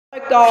Hi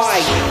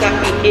guys,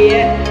 Snappy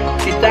here.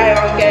 Today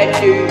I'm going to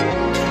do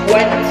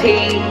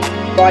 20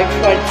 by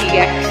 20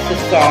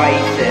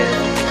 exercises.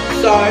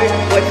 So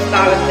let's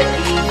start with the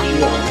easy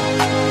one.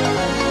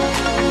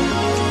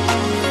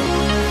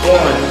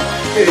 1,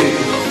 2,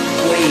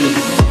 3,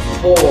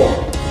 4,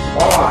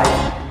 5,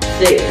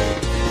 6,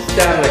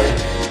 7,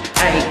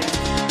 8,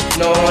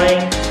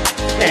 9,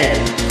 10.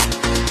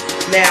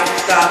 Now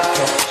start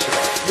posture.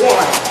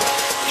 1,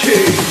 2,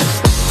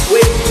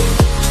 3,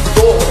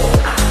 4,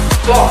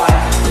 5,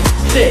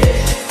 6,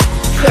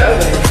 7,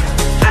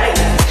 8,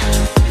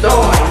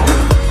 9,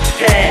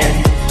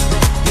 10.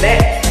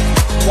 Next,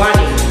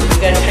 20. I'm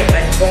going to take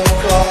my phone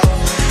off.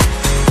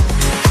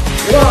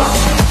 1,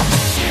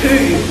 2,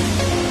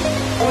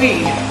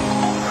 3,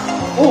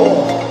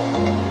 4,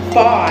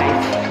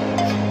 5,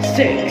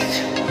 6,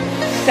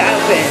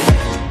 7,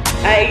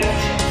 8,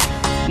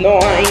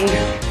 9,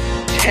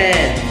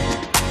 10.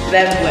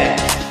 Then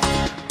rest.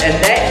 The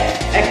next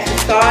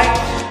exercise.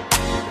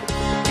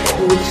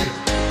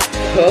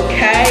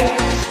 Okay,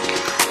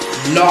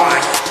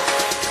 nice,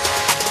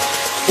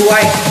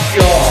 great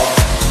job.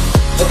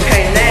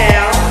 Okay,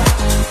 now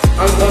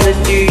I'm gonna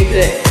do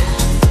this.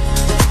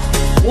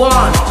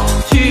 1,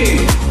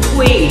 2,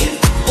 3,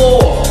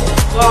 4,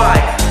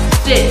 5,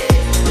 6,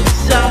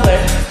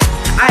 7,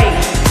 8,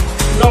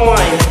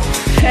 9,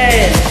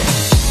 10.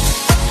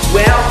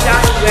 Well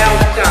done, well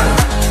done.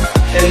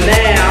 And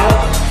now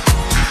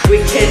we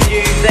can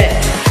do this.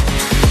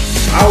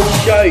 I'll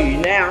show you.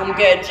 Now I'm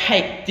going to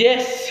take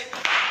this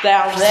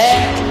down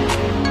there,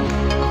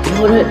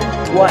 put it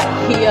right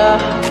here,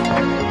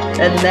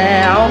 and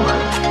now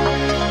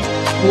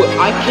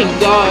I can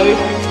go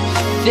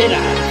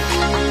sit-ups.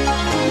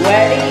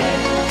 Ready,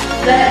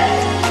 set,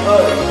 go.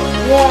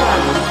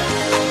 1,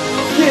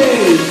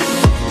 2,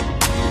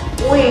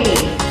 3,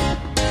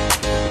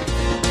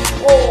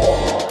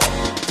 4,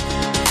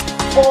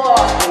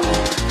 5,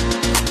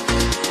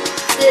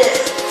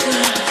 6,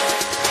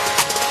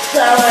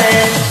 7,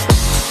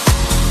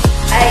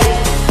 8,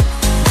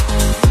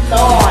 9,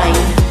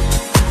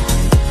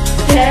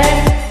 10,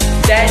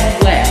 then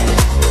left.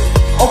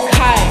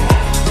 Okay,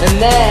 and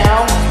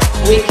now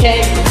we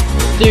can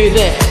do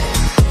this.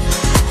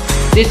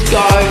 This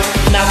goes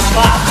number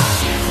 1,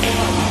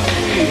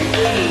 2,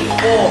 3,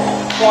 4,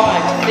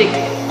 5, 6,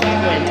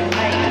 7,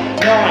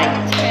 8,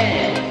 9,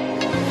 10.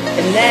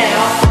 And now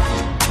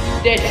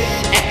this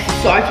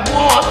exercise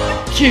 1,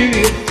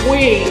 2,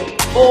 3,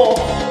 4,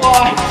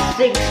 5,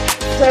 6,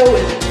 7,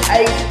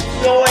 8,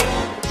 9,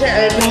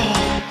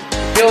 10.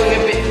 Feeling a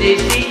bit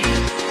dizzy.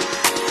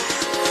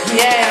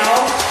 Now,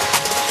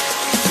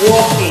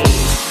 walking.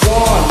 1,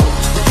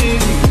 2,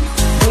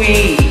 3,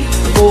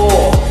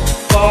 4,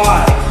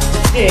 5,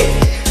 6,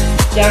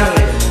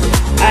 7,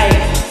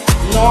 8,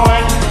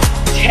 9,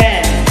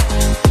 10.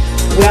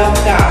 Well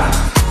done.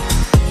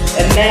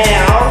 And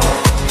now,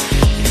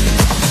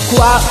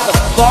 grab the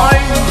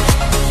phone.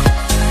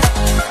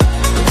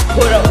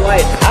 Put it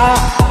right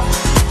up.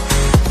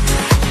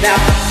 Now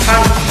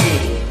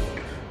punching.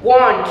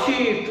 1,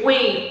 2,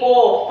 3,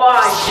 4,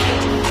 5,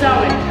 6,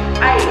 7,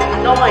 8,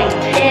 9,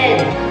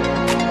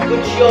 10.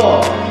 Good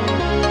job.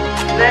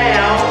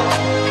 Now,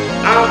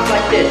 arms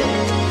like this.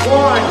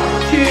 1,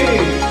 2,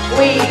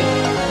 3,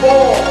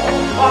 4,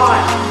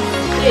 5,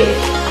 6,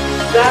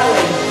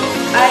 7,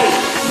 8,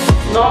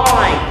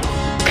 9,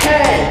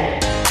 10.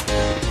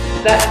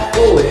 That's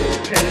good.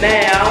 And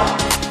now,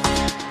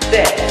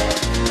 this.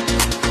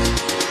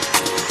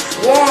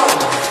 1,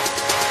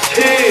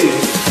 2,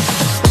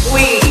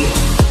 3,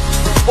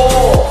 4,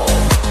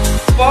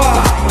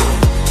 5,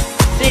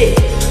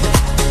 6,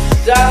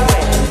 7,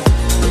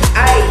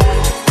 8,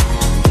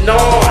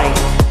 9,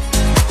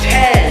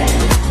 10.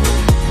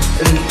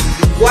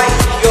 Great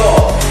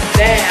job.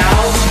 Now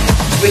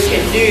we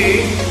can do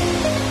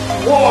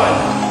 1,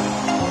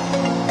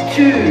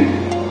 2,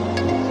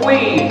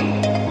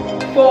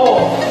 3,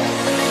 4,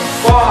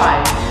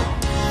 5,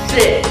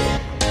 6,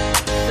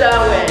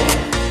 7,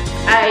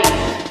 8,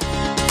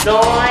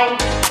 9,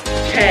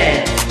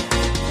 10.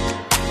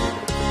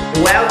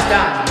 Well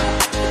done.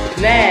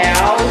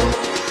 Now,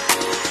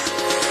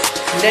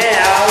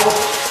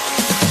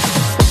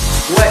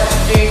 let's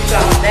do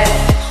some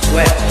next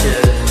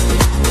stretches.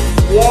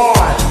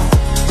 1,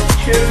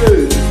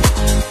 2,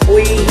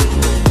 3,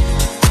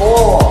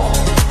 4,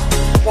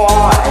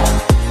 5,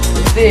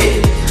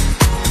 6,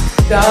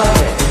 7,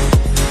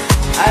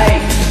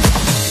 8,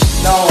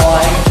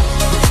 9,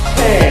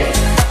 10.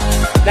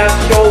 Now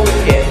shoulder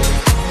hips.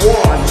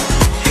 1,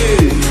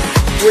 2,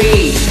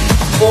 3,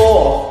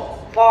 4,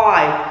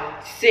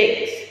 5,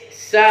 6,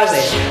 7,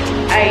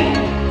 8,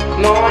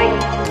 9,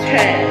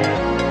 10.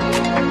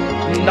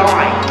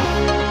 Nice.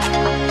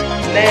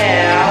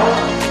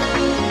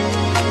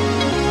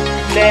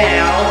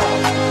 Now,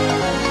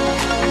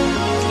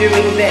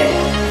 doing this.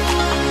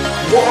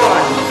 1,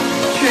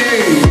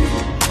 2,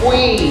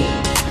 3,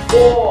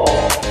 4,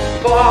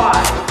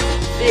 5,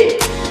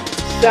 6,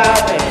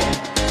 7,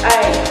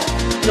 8,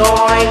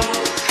 9,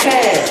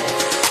 10.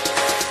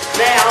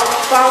 Now,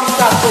 thumbs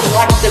up and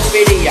like the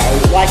video,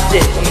 like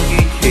this on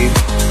YouTube.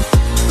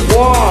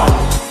 1,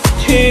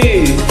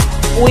 2,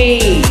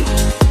 3,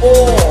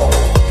 4,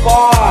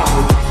 5,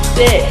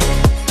 6,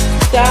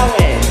 7,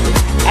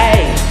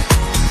 8,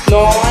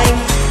 9,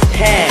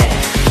 10.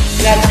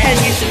 Now 10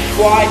 you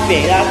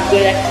subscribing, that's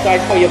good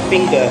exercise for your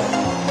finger.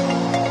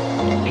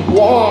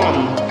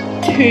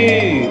 1,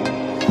 2,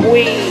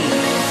 3,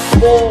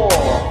 4,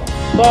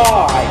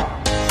 5,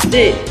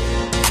 6,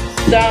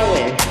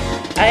 7,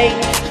 8,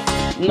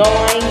 9,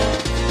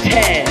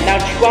 10. Now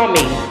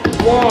drumming.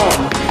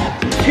 1,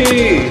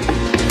 2,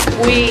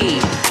 3,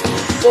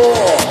 4,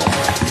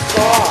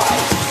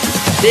 5,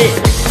 6,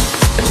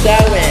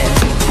 7,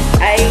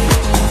 8,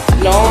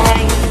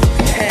 9,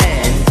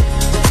 10.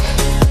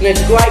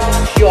 That's great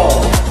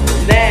job.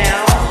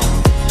 Now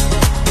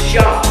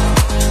jump.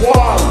 1,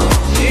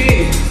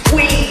 2,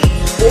 3,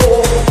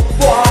 4,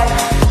 5,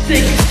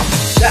 6,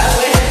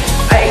 7,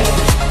 8,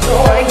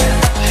 9,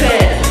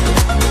 10.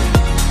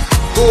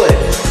 Good.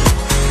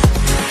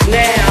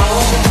 Now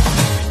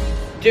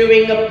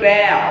doing a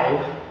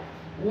bow.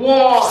 1,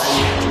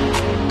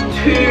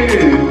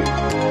 2,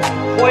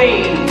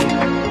 3,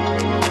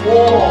 4,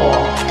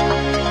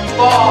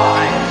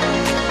 5,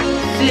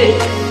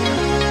 6,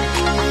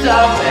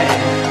 7,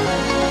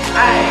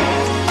 8,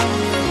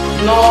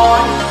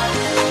 9,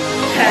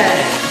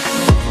 10.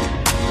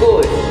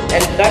 Good.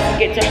 And don't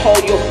forget to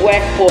hold your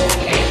breath for,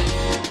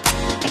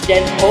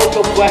 then hold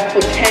your breath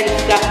for 10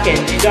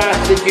 seconds. You don't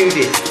have to do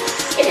this.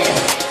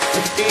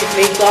 Excuse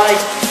me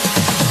guys.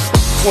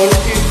 1, 2,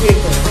 3,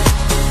 4.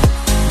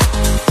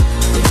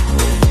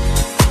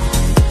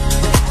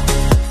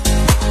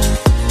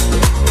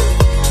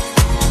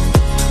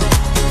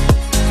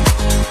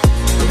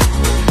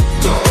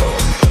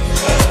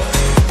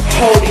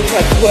 Holding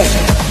my breath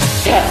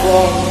that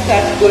long,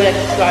 that's good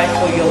exercise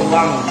for your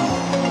lungs.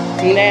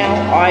 Now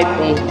I'm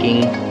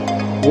thinking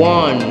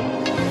 1,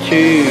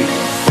 2,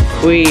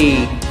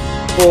 3,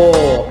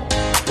 4,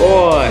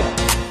 5,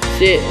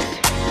 6,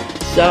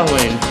 7,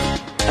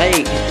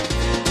 8,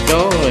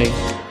 9,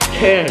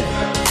 10.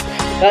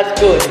 That's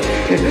good.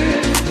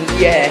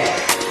 Yeah.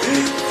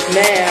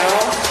 Now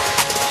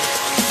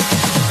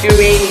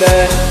doing the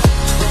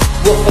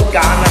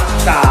Wupagana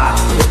start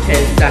for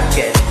 10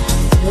 seconds.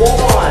 1,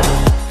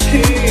 2,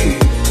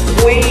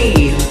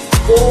 3,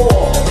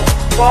 4,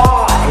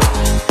 5,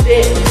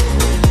 6,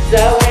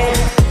 7,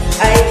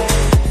 8,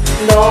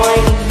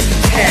 9,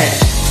 10.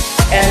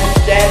 And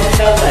then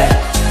the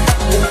left.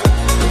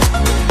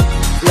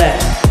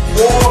 Left.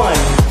 1,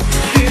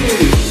 2,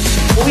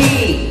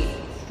 3,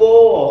 4,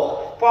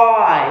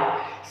 5,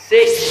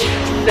 6,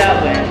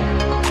 7.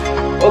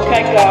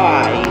 Okay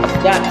guys,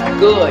 that's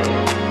good.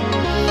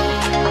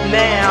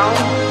 Now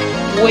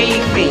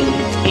weaving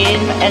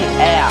in and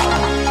out.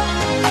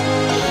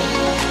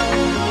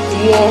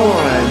 1,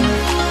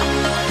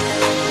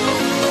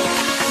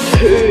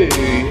 2,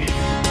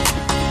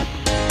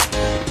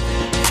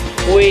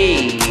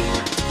 3,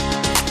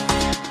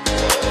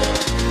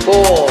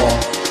 4,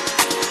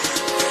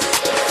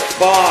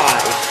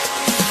 5,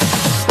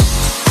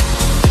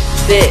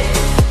 6,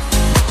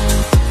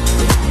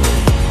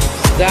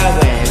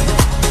 7,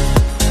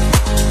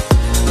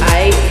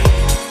 8,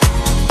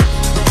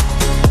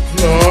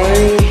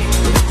 9,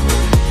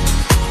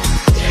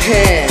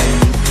 10.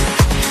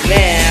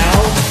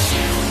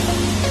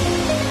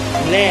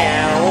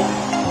 Now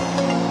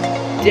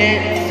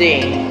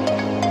dancing.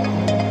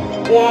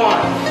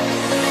 1,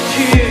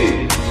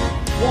 2,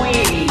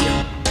 3,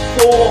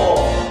 4,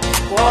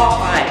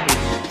 5,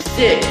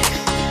 6,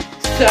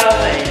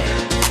 7,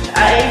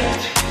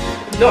 8,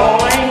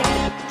 9,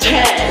 10.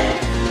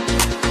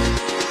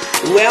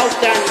 Well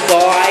done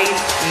guys.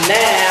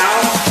 Now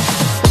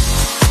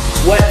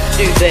let's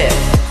do this.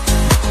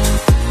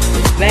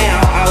 Now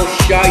I'll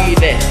show you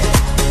this.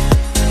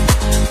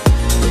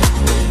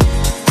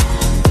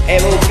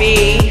 It will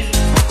be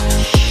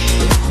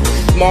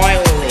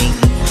smiling.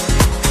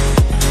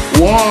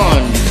 1,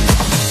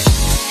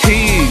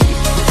 2,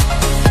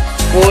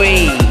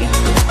 3,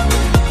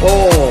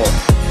 4,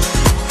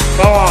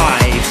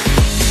 5,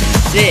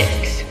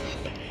 6,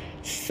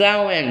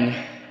 7,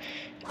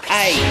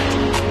 8,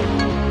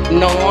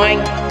 9,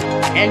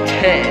 and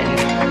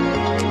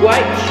 10.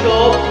 Great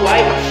job,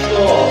 great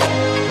job.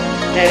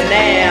 And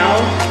now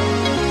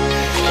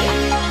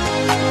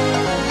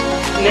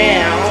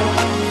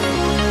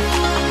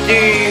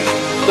do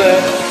the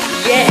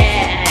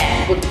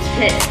yeah for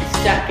 10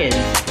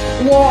 seconds.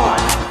 1,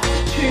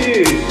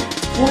 2,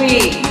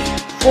 3,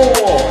 4,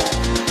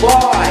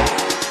 5,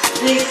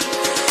 6,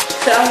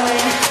 7,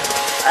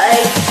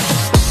 8,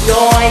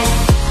 9,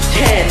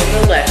 10. On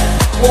the left.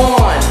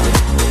 1,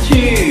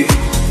 2,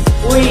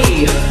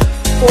 3,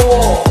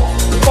 4,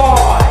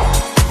 5,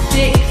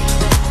 6,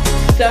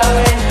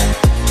 7,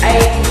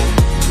 8,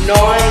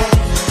 9,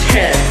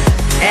 10.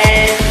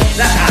 And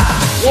that.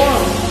 1,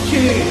 2,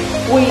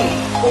 3,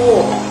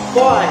 4,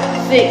 5,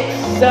 6,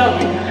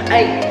 7,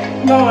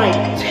 8, 9,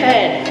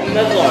 10.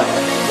 Another one.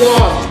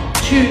 1,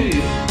 2,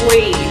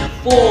 3,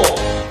 4,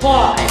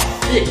 5,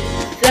 6,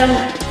 7,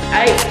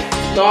 8,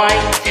 9,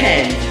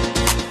 10.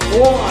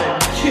 1,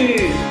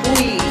 2,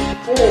 3,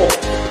 4,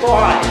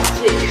 5,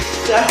 6,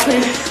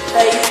 7,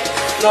 8,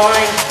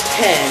 9,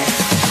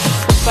 10.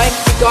 Thank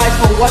you guys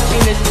for watching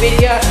this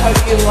video.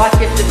 Hope you like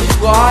it,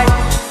 subscribe.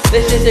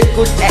 This is a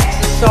good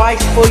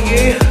exercise for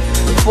you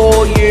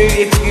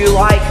if you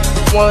like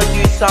want to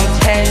do some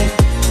 10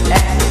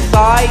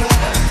 exercise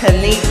and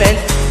even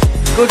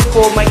good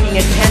for making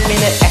a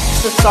 10-minute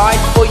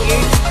exercise for you.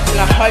 And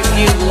I hope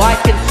you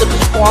like and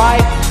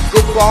subscribe.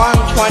 Goodbye.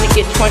 I'm trying to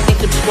get 20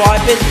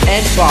 subscribers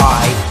and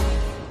bye.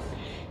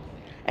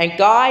 And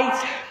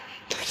guys,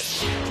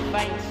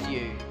 thanks.